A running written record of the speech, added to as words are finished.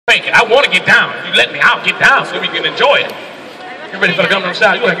I want to get down. If you let me, I'll get down so we can enjoy it. You ready for the Gangnam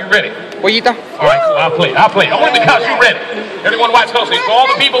Style? You like you ready? Pollita. All right, cool. I'll play. Only because you're ready. Everyone watch closely. For all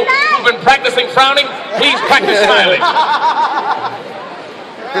the people who've been practicing frowning, please practice smiling.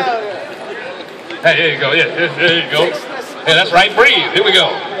 Hey, here you go. Yeah, there you go. Yeah, that's right. Breathe. Here we go.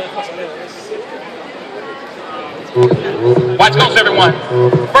 Watch close, everyone.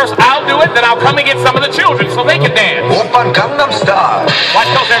 First, I'll do it, then I'll come and get some of the children so they can dance. Open Gangnam Style. Watch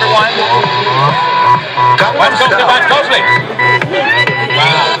close, everyone. Watch closely, watch closely.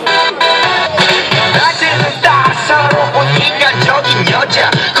 Wow. 낮에는 따사로운 인간적인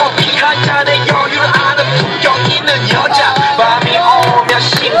여자 커피 한 잔에 여유를 아는 품격 있는 여자 밤이 오면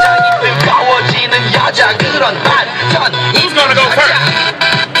심장이 뜨거워지는 여자 그런 반전 Who's gonna go first?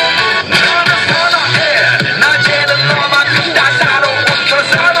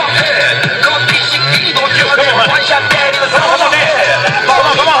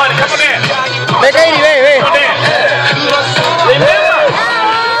 Ve, Kairy, ve.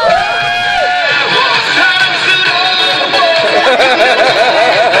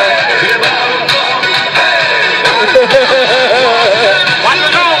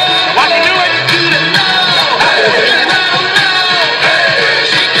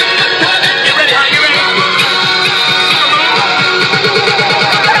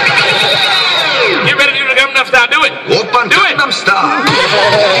 Open Gangnam Style.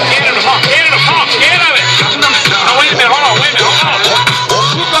 Get in the funk, get in the funk, get in it. Gangnam Style. No, wait a minute, hold on.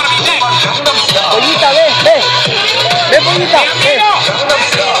 Who's gonna be next? Gangnam Style. Pollita, ve. Ve, Pollita. Ve. Gangnam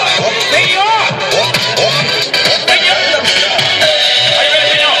Style. Señor. Are you ready, señor? Are you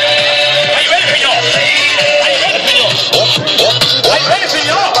ready, señor? Are you ready, señor? Are you ready,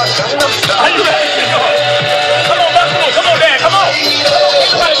 señor? Gangnam Style. Are you ready, señor? Come on, Buffalo, come on, Dad, come on.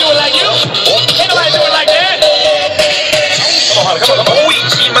 Ain't nobody do it like you. Ain't nobody do it like that. Come on, come on.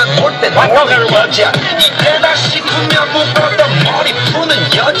 보이지만 볼 땐 모르는 여자 이때다 싶으면 묶었던 머리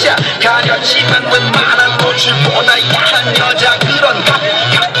푸는 여자 가렸지만 웬만한 노출보다 야한 여자 그런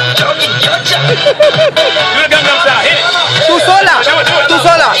감각적인 여자 Do the Gangnam Style, hit it. Tú sola. Tú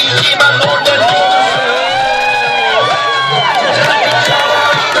sola. 보이지만 모르는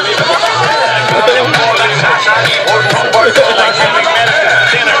사상이 벌렁벌렁 Like something better,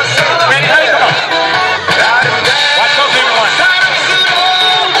 thinner. Ready, honey? Come on. Watch close, everyone.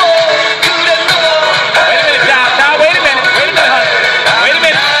 Wait a minute, child. Wait a minute, honey. Wait a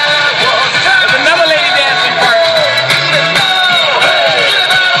minute. There's another lady dancing first.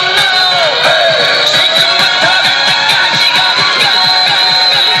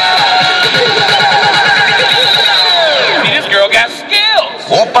 See, this girl got skills.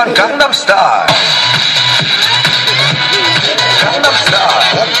 오빤 Gangnam Style. Gangnam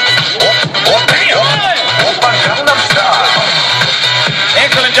Style. 오빤 Gangnam Style.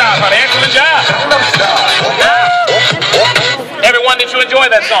 Excellent job, honey. Excellent job. Gangnam Style. Everyone, did you enjoy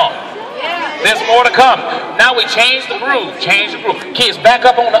that song? There's more to come. Now we change the groove. Change the groove. Kids, back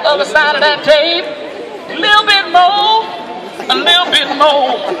up on the other side of that tape. A little bit more. A little bit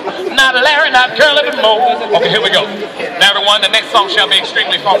more. Not Larry, not Curly, but more. Okay, here we go. Now, everyone, the next song shall be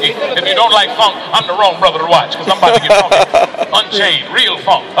extremely funky. If you don't like funk, I'm the wrong brother to watch, because I'm about to get funky. Unchained, real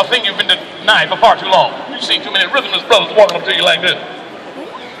funk. A thing you've been denied for far too long. You've seen too many rhythmless brothers walking up to you like this.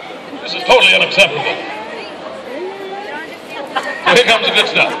 This is totally unacceptable. So here comes the good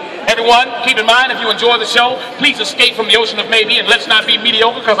stuff. Everyone, keep in mind, if you enjoy the show, please escape from the ocean of maybe and let's not be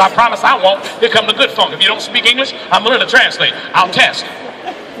mediocre, because I promise I won't. Here come the good funk. If you don't speak English, I'm willing to translate. I'll test.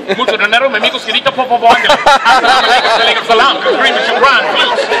 Mucho dinero, me amigos, querita, po, salam, agree with your grind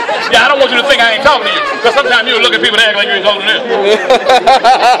flutes. Yeah, I don't want you to think I ain't talking to you, because sometimes you look at people and act like you ain't talking to them.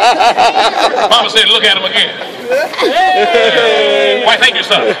 Mama said, look at him again. Hey. Why, thank you,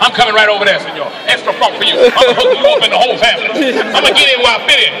 son. I'm coming right over there, senor. Extra funk for you. I'm going to hook you up in the whole family. I'm going to get in where I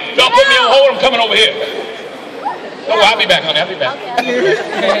fit in. Y'all put me on hold, I'm coming over here. Oh, I'll be back, honey. I'll be back.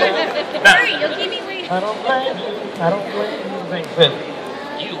 Now, You'll keep me waiting. I don't blame you. I don't blame you.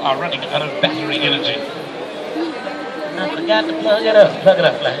 You are running out of battery energy. I forgot to plug it up. Plug it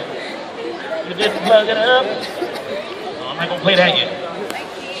up, Flash. You didn't plug it up? No, I'm not going to play that yet.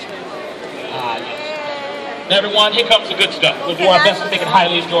 Ah, yes. Now, everyone, here comes the good stuff. We'll do our best to make it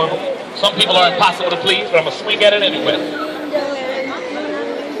highly enjoyable. Some people are impossible to please, but I'm going to swing at it anyway.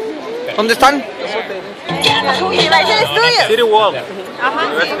 ¿Dónde están? City Wall.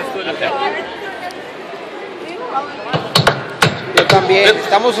 Yo también. This is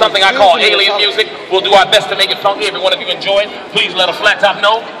something I call alien music. We'll do our best to make it funky. Everyone, if you enjoy it, please let a flat top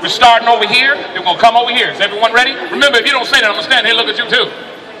know. We're starting over here. We're going to come over here. Is everyone ready? Remember, if you don't say that, I'm going to stand here and look at you too.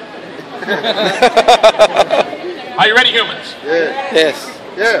 Are you ready, humans? Yes.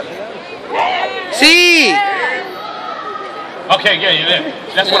 Yeah. Sí. Okay, yeah, you're there.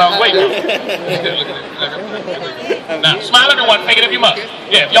 That's what I was waiting on. Now, smile everyone, fake it if you must.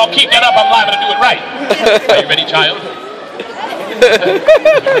 Yeah, if y'all keep that up, I'm liable to do it right. Are you ready, child?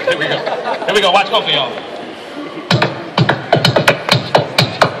 Here we go. Here we go. Watch both of y'all.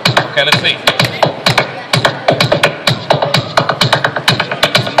 Okay, let's see.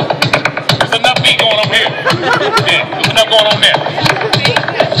 There's enough beat going on here. Yeah, there's enough going on there.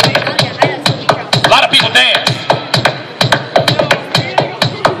 A lot of people dance.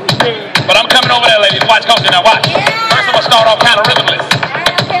 But I'm coming over there, ladies. Watch culture now. Watch. First, I'm gonna start off kind of rhythmless.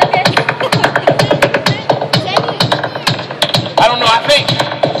 I don't know. I think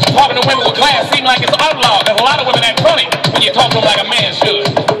talking to women with class seems like it's unlocked. There's a lot of women that funny when you talk to them like a man should.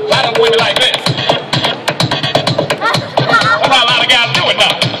 A lot of women like this. That's how a lot of guys do it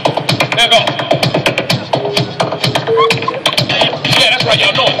now. There you go. Yeah, that's right.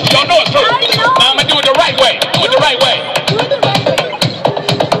 Y'all know it. Y'all know it's true. Now I'm gonna do it the right way. Do it the right way.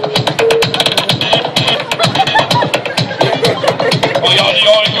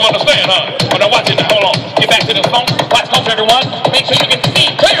 You understand, huh? Well, now watch it now. Hold on. Get back to the song. Watch coach, everyone. Make sure you can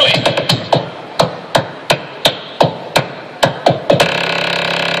see clearly.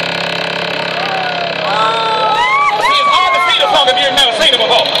 See, it's hard to see the song if you've never seen it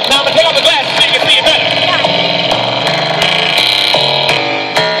before. Now I'm going to take off the glasses so you can see it better.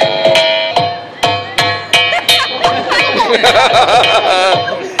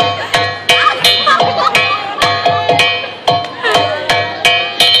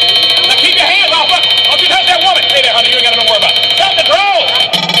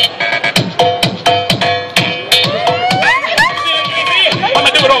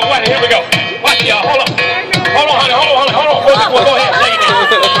 Well, go ahead, play it in.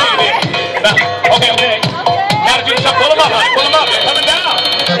 Now, okay. Now to do something. Pull them up, honey. Pull them up. They're coming down.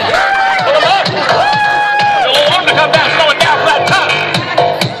 Pull them up. You don't want them to come down. Slow it down flat top.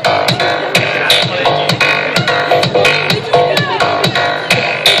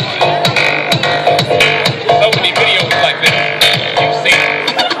 So many videos like this. You've seen it.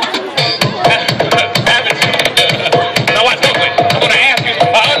 Now watch closely. I'm going to ask you an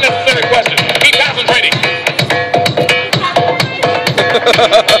unnecessary question. Keep concentrating.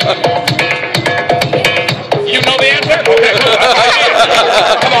 You know the answer? Okay, cool.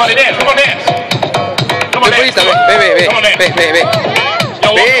 Come on, dance. Come on, dance. Come on, dance. Come on, dance.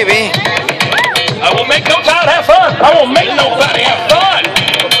 Baby. I will make no child have fun. I will make nobody have fun.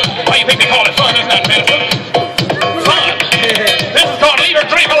 Why you think they call it fun? It's not medicine. Fun. This is called leave her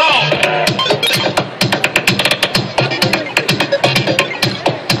dream alone.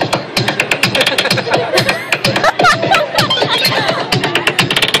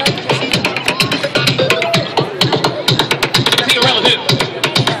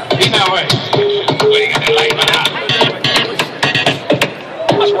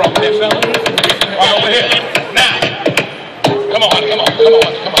 What's wrong with that fella? Right over here. Now, come on.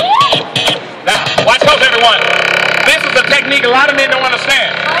 Now, watch close, everyone. This is a technique a lot of men don't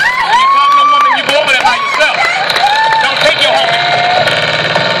understand. When you're talking to a woman, you go over there by yourself. Don't take your homie.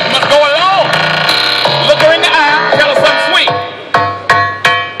 You must go alone. Look her in the eye, tell her something sweet.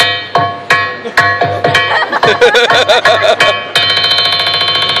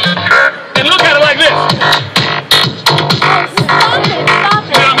 And look at her like this.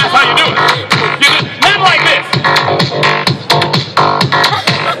 That's how you do it. You do not like this.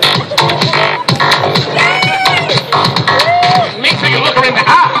 Make sure you look her in the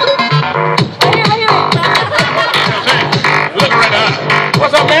eye. Look her in the eye.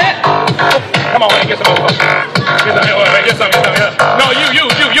 What's up, man? Come on, man, get some more. Get some here. No,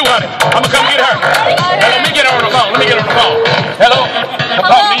 you, honey. I'm gonna come get her. Now, let me get her on the phone. Hello? I'm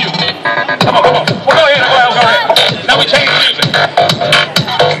talking to you. Come on. Well, go ahead. Now we change the music.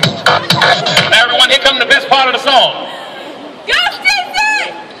 Now, everyone, here comes the best part of the song.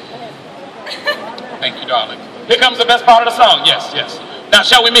 Thank you, darling. Here comes the best part of the song. Yes. Now,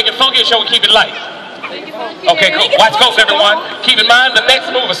 shall we make it funky or shall we keep it light? Okay, cool. Watch close, everyone. Keep in mind, the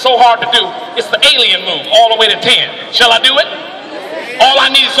next move is so hard to do. It's the alien move, all the way to 10. Shall I do it? All I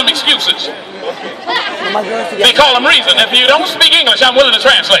need is some excuses. They call them reason. If you don't speak English, I'm willing to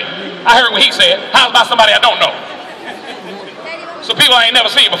translate. I heard what he said. How about somebody I don't know? Some people I ain't never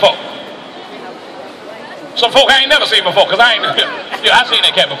seen before. Some folk I ain't never seen before, because I ain't, I've seen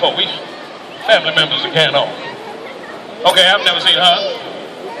that cat before. We family members that can't know. Okay, I've never seen her.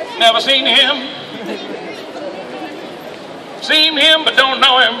 Never seen him. Seen him, but don't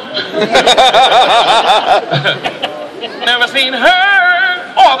know him. Never seen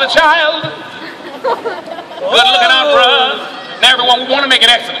her or the child. Good looking out, bruh. Now everyone, we want to make it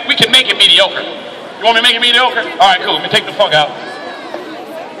excellent. We can make it mediocre. You want me to make it mediocre? All right, cool. Let me take the funk out.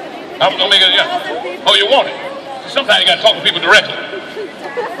 I'm gonna make it. Yeah. Oh, you want it? Sometimes you gotta talk to people directly.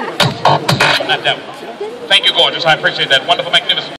 Not that one. Thank you, gorgeous. I appreciate that. Wonderful, magnificent.